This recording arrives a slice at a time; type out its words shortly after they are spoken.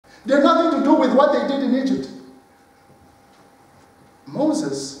They had nothing to do with what they did in Egypt.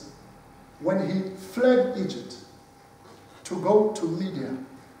 Moses, when he fled Egypt to go to Midian,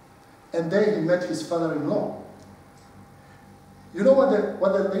 and there he met his father-in-law. You know what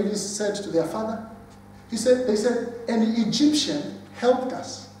the ladies said to their father? They said, an Egyptian helped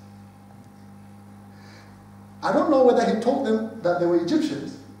us. I don't know whether he told them that they were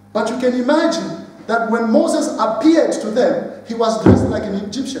Egyptians, but you can imagine that when Moses appeared to them, he was dressed like an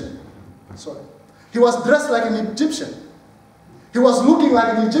Egyptian. Sorry. He was dressed like an Egyptian. He was looking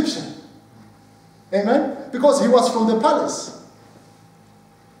like an Egyptian. Amen? Because he was from the palace.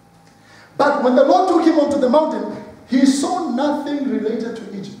 But when the Lord took him onto the mountain, he saw nothing related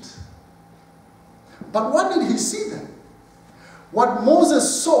to Egypt. But what did he see then? What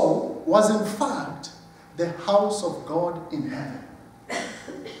Moses saw was in fact the house of God in heaven.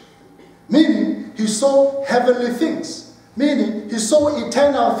 Meaning, he saw heavenly things. Meaning, he saw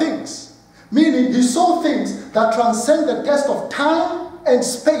eternal things. Meaning, he saw things that transcend the test of time and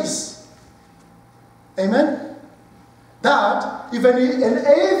space. Amen? That, if an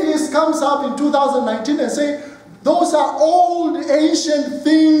atheist comes up in 2019 and say, those are old, ancient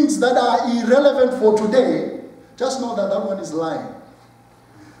things that are irrelevant for today, just know that that one is lying.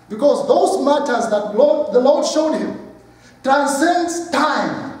 Because those matters that the Lord showed him transcends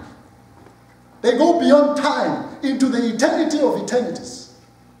time. They go beyond time into the eternity of eternities.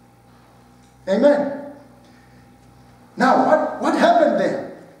 Amen. Now, what happened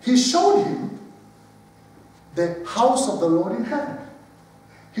there? He showed him the house of the Lord in heaven.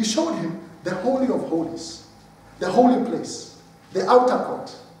 He showed him the Holy of Holies, the holy place, the outer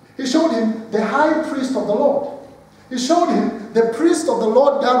court. He showed him the high priest of the Lord. He showed him the priest of the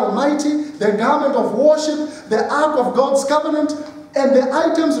Lord God Almighty, the garment of worship, the ark of God's covenant, and the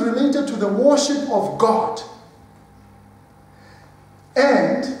items related to the worship of God.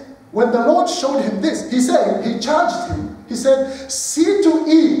 And when the Lord showed him this, he charged him, he said, see to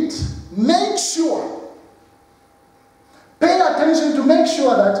it, make sure, pay attention to make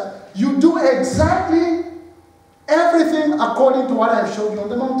sure that you do exactly everything according to what I have showed you on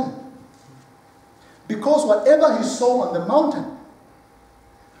the mountain. Because whatever he saw on the mountain,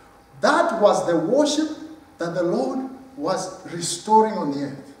 that was the worship that the Lord was restoring on the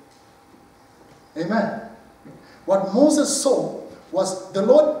earth. Amen. What Moses saw was the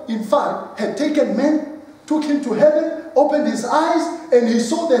Lord, in fact, had taken men, took him to heaven, opened his eyes, and he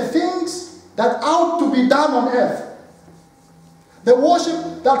saw the things that ought to be done on earth. The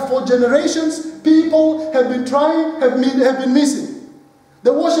worship that for generations people have been trying, have been missing.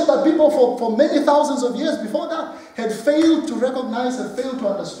 The worship that people for many thousands of years before that had failed to recognize and failed to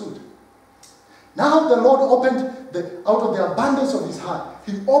understood. Now the Lord opened, out of the abundance of his heart,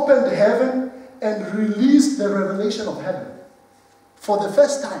 he opened heaven and released the revelation of heaven for the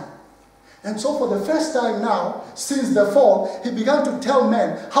first time. And so for the first time now, since the fall, he began to tell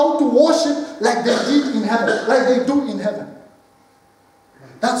men how to worship like they did in heaven, like they do in heaven.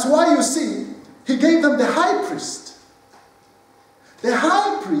 That's why you see, he gave them the high priest. The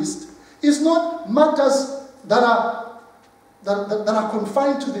high priest is not matters that are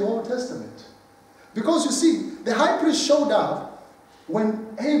confined to the Old Testament. Because you see, the high priest showed up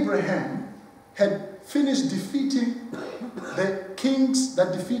when Abraham had finished defeating the kings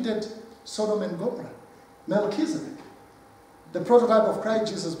that defeated Sodom and Gomorrah. Melchizedek, the prototype of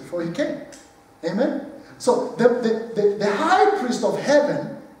Christ Jesus before he came. Amen? So the high priest of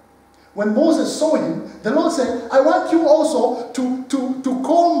heaven, when Moses saw him, the Lord said, I want you also to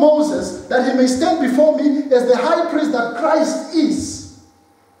call Moses that he may stand before me as the high priest that Christ is.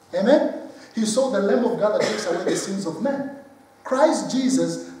 Amen? He saw the Lamb of God that takes away the sins of men. Christ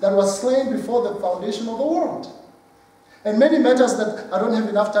Jesus that was slain before the foundation of the world. And many matters that I don't have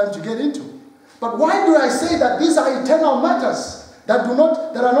enough time to get into. But why do I say that these are eternal matters that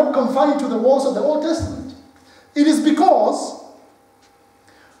are not confined to the walls of the Old Testament? It is because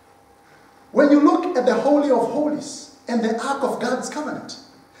when you look at the Holy of Holies and the Ark of God's covenant,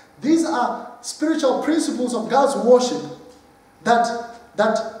 these are spiritual principles of God's worship that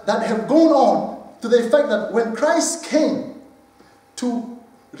have gone on to the effect that when Christ came to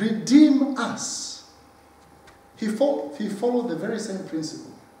redeem us, he followed the very same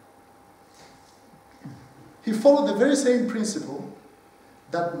principle. He followed the very same principle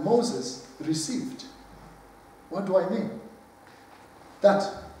that Moses received. What do I mean? That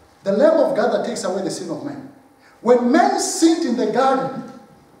the Lamb of God that takes away the sin of man. When man sinned in the garden,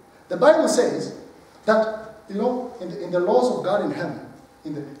 the Bible says that, in the laws of God in heaven,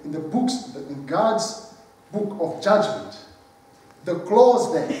 in the books, in God's book of judgment, the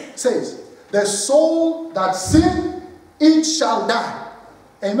clause there says, the soul that sinned, it shall die.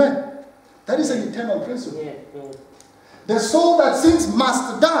 Amen. That is an eternal principle. Yeah, yeah. The soul that sins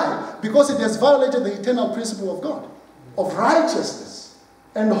must die because it has violated the eternal principle of God, of righteousness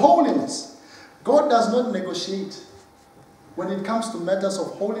and holiness. God does not negotiate when it comes to matters of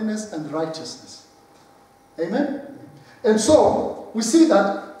holiness and righteousness. Amen? And so, we see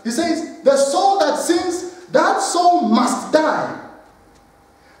that he says, the soul that sins, that soul must die.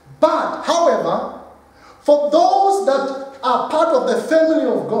 But, however, for those that are part of the family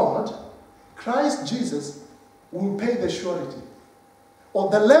of God, Christ Jesus will pay the surety.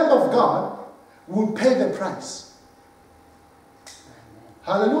 Or the Lamb of God will pay the price.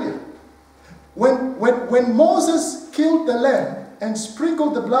 Hallelujah. When Moses killed the lamb and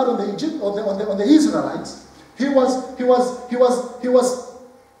sprinkled the blood on the Israelites, he was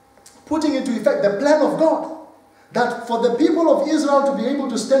putting into effect the plan of God. That for the people of Israel to be able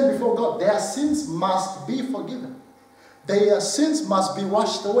to stand before God, their sins must be forgiven. Their sins must be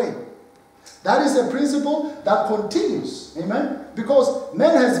washed away. That is a principle that continues. Amen? Because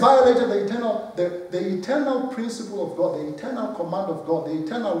man has violated the eternal principle of God, the eternal command of God, the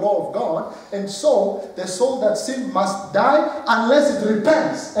eternal law of God. And so, the soul that sins must die unless it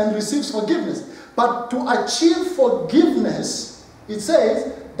repents and receives forgiveness. But to achieve forgiveness, it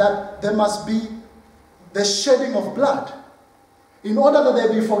says that there must be the shedding of blood. In order that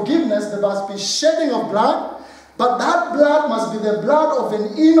there be forgiveness, there must be shedding of blood. But that blood must be the blood of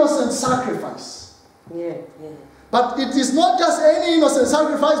an innocent sacrifice. Yeah, yeah. But it is not just any innocent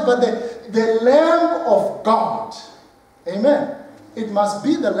sacrifice, but the Lamb of God. Amen. It must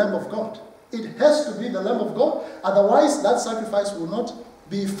be the Lamb of God. It has to be the Lamb of God. Otherwise, that sacrifice will not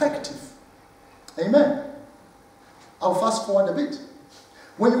be effective. Amen. I'll fast forward a bit.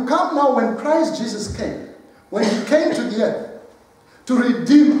 When you come now, when Christ Jesus came, when he came to the earth to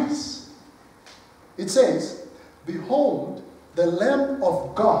redeem us, it says, behold, the Lamb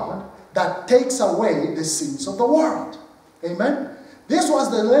of God that takes away the sins of the world. Amen? This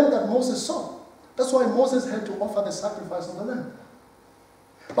was the lamb that Moses saw. That's why Moses had to offer the sacrifice of the lamb.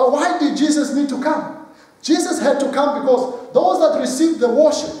 But why did Jesus need to come? Jesus had to come because those that received the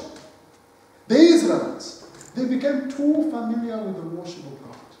worship, the Israelites, they became too familiar with the worship of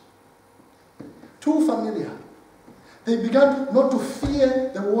God. Too familiar. They began not to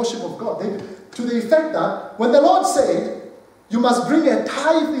fear the worship of God. To the effect that when the Lord said, you must bring a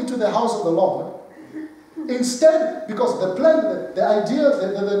tithe into the house of the Lord, instead, because the plan, the idea,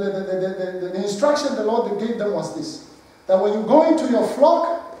 the instruction the Lord gave them was this, that when you go into your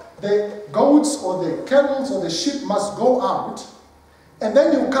flock, the goats or the camels or the sheep must go out, and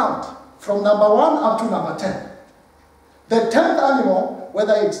then you count from number 1 up to number 10. The 10th animal,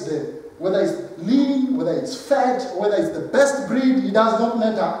 whether it's lean, whether it's fat, whether it's the best breed, it does not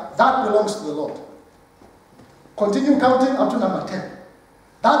matter. That belongs to the Lord. Continue counting up to number 10.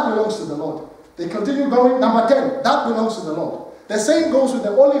 That belongs to the Lord. They continue going, number 10, that belongs to the Lord. The same goes with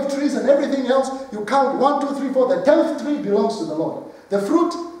the olive trees and everything else. You count 1, 2, 3, 4. The 10th tree belongs to the Lord. The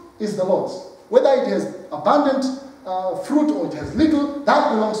fruit is the Lord's. Whether it has abundant fruit or it has little,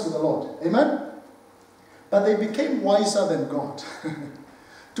 that belongs to the Lord. Amen? But they became wiser than God.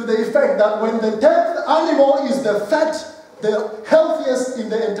 To the effect that when the 10th animal is the fat, the healthiest in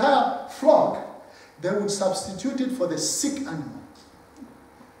the entire flock, they would substitute it for the sick animal.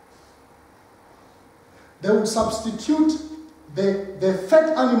 They would substitute the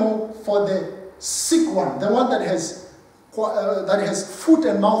fat animal for the sick one, the one that has foot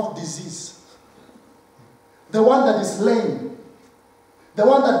and mouth disease, the one that is lame, the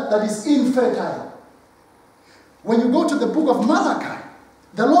one that is infertile. When you go to the book of Malachi,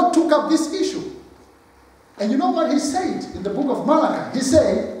 the Lord took up this issue. And you know what he said in the book of Malachi? He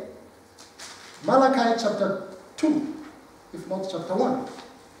said, Malachi chapter 2, if not chapter 1.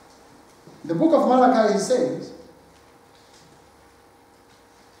 In the book of Malachi he says,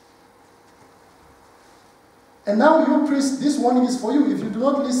 and now you priests, this warning is for you. If you do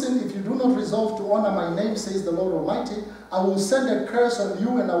not listen, if you do not resolve to honor my name, says the Lord Almighty, I will send a curse on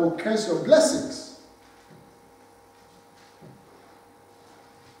you and I will curse your blessings.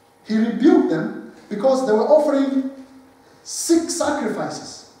 He rebuked them because they were offering sick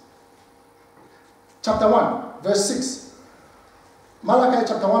sacrifices. Chapter 1, verse 6. Malachi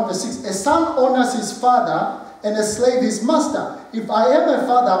chapter 1, verse 6. A son honors his father and a slave his master. If I am a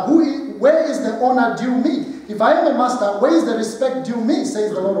father, where is the honor due me? If I am a master, where is the respect due me,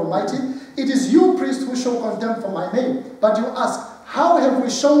 says the Lord Almighty? It is you, priests, who show contempt for my name. But you ask, how have we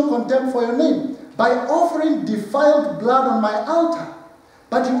shown contempt for your name? By offering defiled blood on my altar.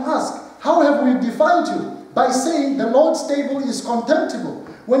 But you ask, how have we defiled you? By saying the Lord's table is contemptible.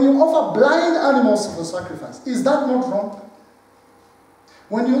 When you offer blind animals for sacrifice, is that not wrong?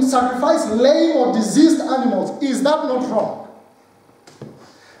 When you sacrifice lame or diseased animals, is that not wrong?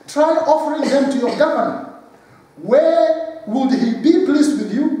 Try offering them to your governor. Where would he be pleased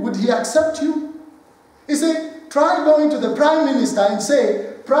with you? Would he accept you? He said, try going to the Prime Minister and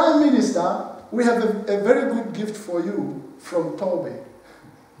say, Prime Minister, we have a very good gift for you from Toby.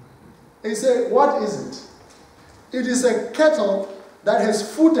 He said, what is it? It is a cattle that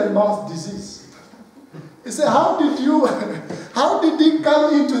has foot and mouth disease. He said, how did he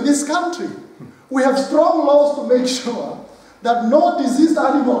come into this country? We have strong laws to make sure that no diseased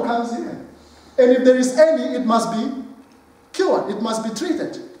animal comes in. And if there is any, it must be cured. It must be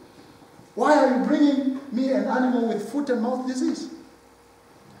treated. Why are you bringing me an animal with foot and mouth disease?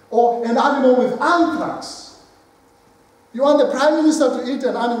 Or an animal with anthrax? You want the Prime Minister to eat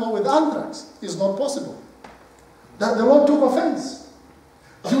an animal with anthrax? It's not possible. That the Lord took offense.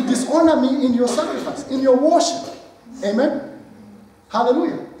 You dishonor me in your sacrifice, in your worship. Amen?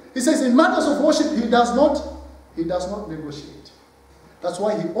 Hallelujah. He says in matters of worship, he does not negotiate. That's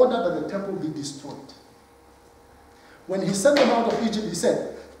why he ordered that the temple be destroyed. When he sent them out of Egypt, he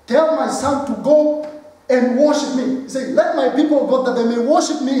said, tell my son to go and worship me. He said, let my people go that they may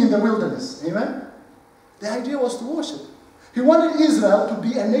worship me in the wilderness. Amen? The idea was to worship. He wanted Israel to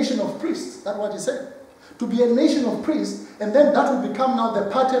be a nation of priests. That's what he said. To be a nation of priests, and then that would become now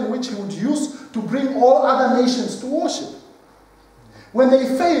the pattern which he would use to bring all other nations to worship. When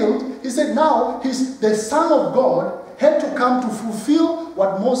they failed, he said now the Son of God had to come to fulfill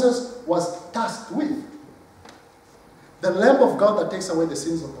what Moses was tasked with. The Lamb of God that takes away the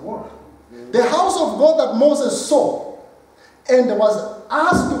sins of the world. The house of God that Moses saw and was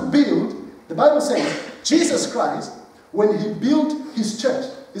asked to build, the Bible says, Jesus Christ, when he built his church,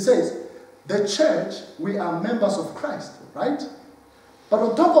 he says, the church, we are members of Christ, right? But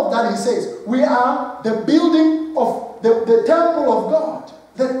on top of that, he says, we are the building of the temple of God,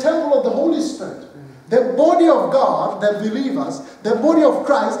 the temple of the Holy Spirit. The body of God, the believers, the body of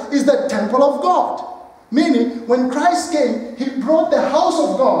Christ is the temple of God. Meaning, when Christ came, he brought the house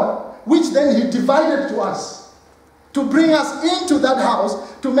of God, which then he divided to us, to bring us into that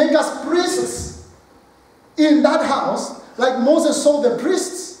house, to make us priests in that house, like Moses saw the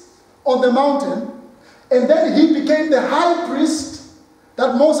priests on the mountain, and then he became the high priest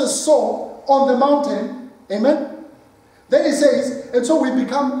that Moses saw on the mountain. Amen? Then he says, and so we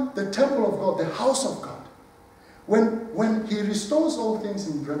become the temple of God, the house of God. When he restores all things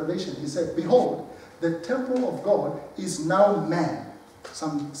in Revelation, he said, behold, the temple of God is now man.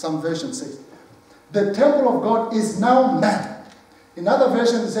 Some versions say, the temple of God is now man. In other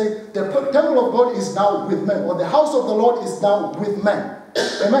versions say, the temple of God is now with men, or the house of the Lord is now with men.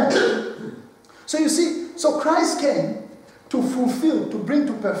 Amen. So you see, so Christ came to fulfill, to bring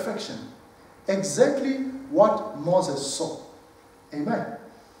to perfection exactly what Moses saw. Amen.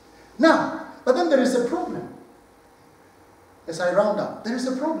 Now, but then there is a problem. As I round up, there is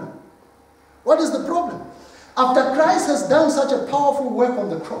a problem. What is the problem? After Christ has done such a powerful work on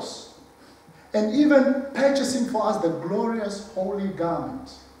the cross, and even purchasing for us the glorious holy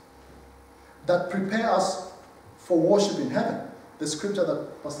garment that prepare us for worship in heaven, the scripture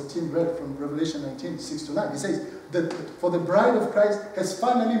that Pastor Tim read from Revelation 19, 6-9. He says, for the bride of Christ has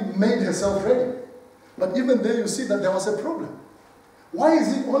finally made herself ready. But even there you see that there was a problem. Why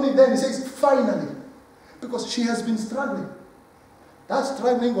is it only then? He says, finally. Because she has been struggling. That's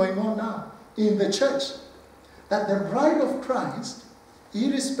struggling going on now in the church. That the bride of Christ,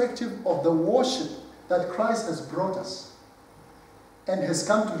 irrespective of the worship that Christ has brought us and has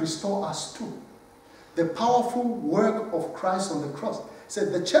come to restore us to, the powerful work of Christ on the cross.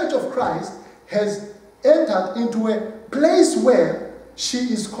 Said the church of Christ has entered into a place where she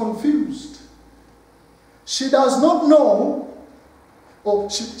is confused. She does not know, or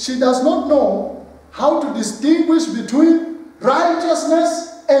she does not know how to distinguish between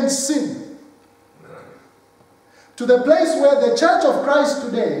righteousness and sin. To the place where the church of Christ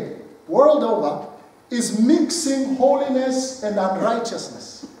today, world over, is mixing holiness and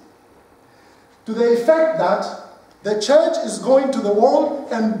unrighteousness. To the effect that the church is going to the world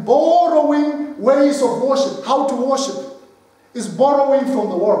and borrowing ways of worship, how to worship, is borrowing from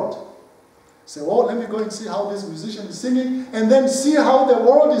the world. Say, oh, let me go and see how this musician is singing, and then see how the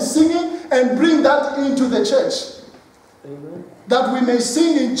world is singing, and bring that into the church. Amen. That we may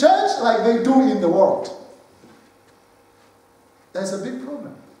sing in church like they do in the world. There's a big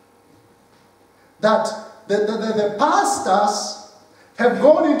problem. That the pastors have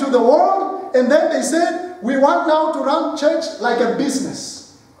gone into the world, and then they said, we want now to run church like a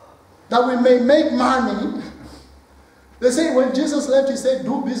business, that we may make money. They say when Jesus left, he said,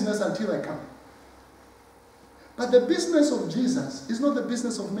 do business until I come. But the business of Jesus is not the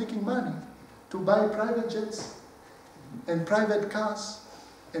business of making money to buy private jets and private cars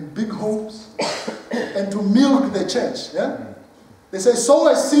and big homes and to milk the church. Yeah? They say, sow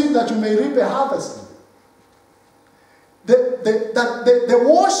a seed that you may reap a harvest. The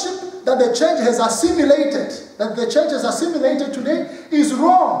worship that the church has assimilated, today is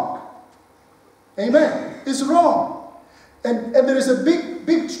wrong. Amen. It's wrong. And there is a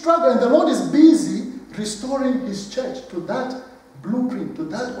big struggle, and the Lord is busy restoring his church to that blueprint, to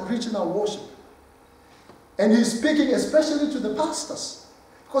that original worship. And he's speaking especially to the pastors,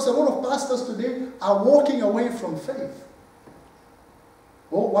 because a lot of pastors today are walking away from faith.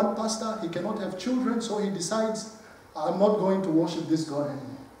 Oh, one pastor, he cannot have children, so he decides, I'm not going to worship this God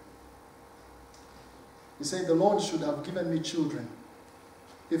anymore. He said, the Lord should have given me children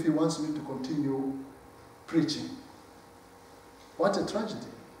if he wants me to continue preaching. What a tragedy.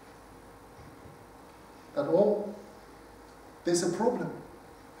 That there's a problem.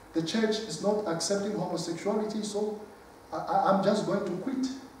 The church is not accepting homosexuality, so I'm just going to quit.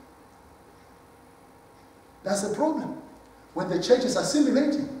 That's the problem. When the church is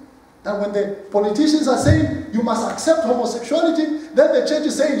assimilating, that when the politicians are saying you must accept homosexuality, then the church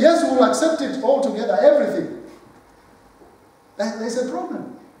is saying yes, we will accept it altogether, everything. There's a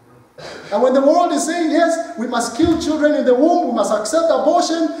problem. And when the world is saying yes, we must kill children in the womb, we must accept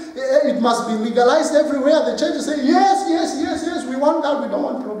abortion, it must be legalized everywhere, the church is saying yes, we want that, we don't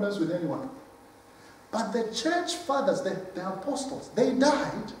want problems with anyone. But the church fathers, the apostles, they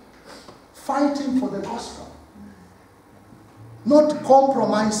died fighting for the gospel. Not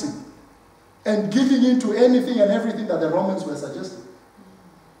compromising and giving in to anything and everything that the Romans were suggesting.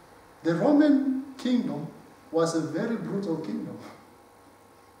 The Roman kingdom was a very brutal kingdom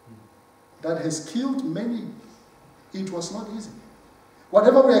that has killed many. It was not easy.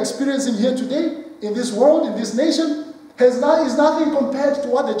 Whatever we're experiencing here today, in this world, in this nation, is nothing compared to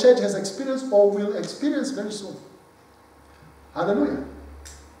what the church has experienced or will experience very soon. Hallelujah.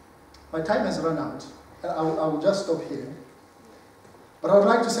 My time has run out. I will just stop here. But I would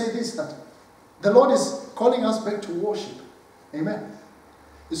like to say this, that the Lord is calling us back to worship. Amen.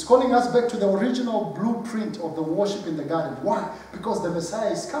 He's calling us back to the original blueprint of the worship in the garden. Why? Because the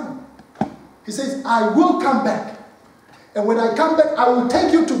Messiah is coming. He says, I will come back. And when I come back, I will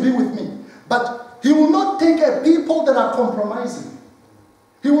take you to be with me. But he will not take a people that are compromising.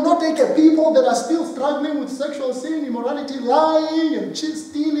 He will not take a people that are still struggling with sexual sin, immorality, lying, and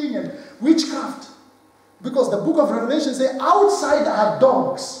stealing, and witchcraft. Because the book of Revelation says, outside are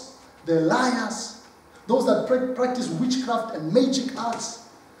dogs, the liars, those that practice witchcraft and magic arts.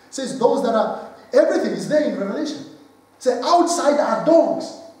 It says those that are, everything is there in Revelation. It says outside are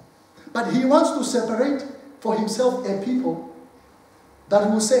dogs. But he wants to separate for himself a people that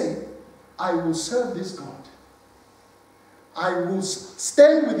will say, I will serve this God. I will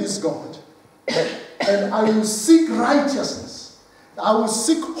stand with this God. And I will seek righteousness. I will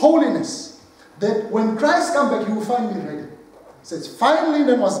seek holiness. That when Christ comes back, he will find me ready. It says, fine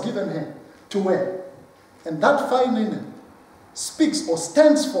linen was given him to wear. And that fine linen speaks or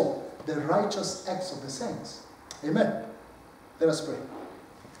stands for the righteous acts of the saints. Amen. Let us pray.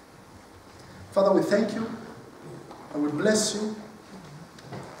 Father, we thank you and we bless you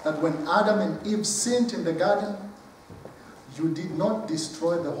that when Adam and Eve sinned in the garden, you did not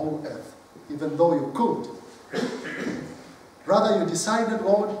destroy the whole earth, even though you could. Rather, you decided,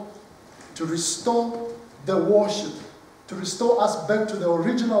 Lord, to restore the worship, to restore us back to the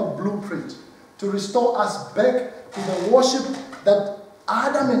original blueprint, to restore us back to the worship that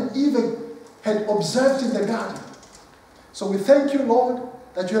Adam and Eve had observed in the garden. So we thank you, Lord,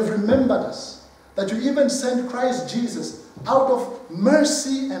 that you have remembered us, that you even sent Christ Jesus out of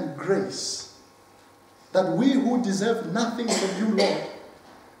mercy and grace, that we who deserve nothing from you, Lord,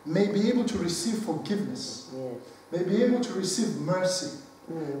 may be able to receive forgiveness, may be able to receive mercy,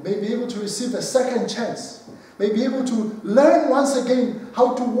 may be able to receive a second chance, may be able to learn once again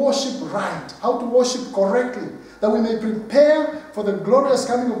how to worship right, how to worship correctly, that we may prepare for the glorious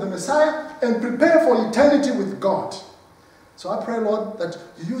coming of the Messiah and prepare for eternity with God. So I pray, Lord, that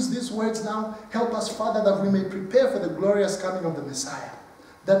you use these words now. Help us, Father, that we may prepare for the glorious coming of the Messiah,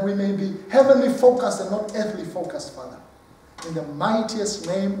 that we may be heavenly focused and not earthly focused, Father. In the mightiest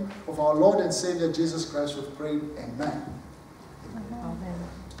name of our Lord and Savior Jesus Christ, we've prayed. Amen.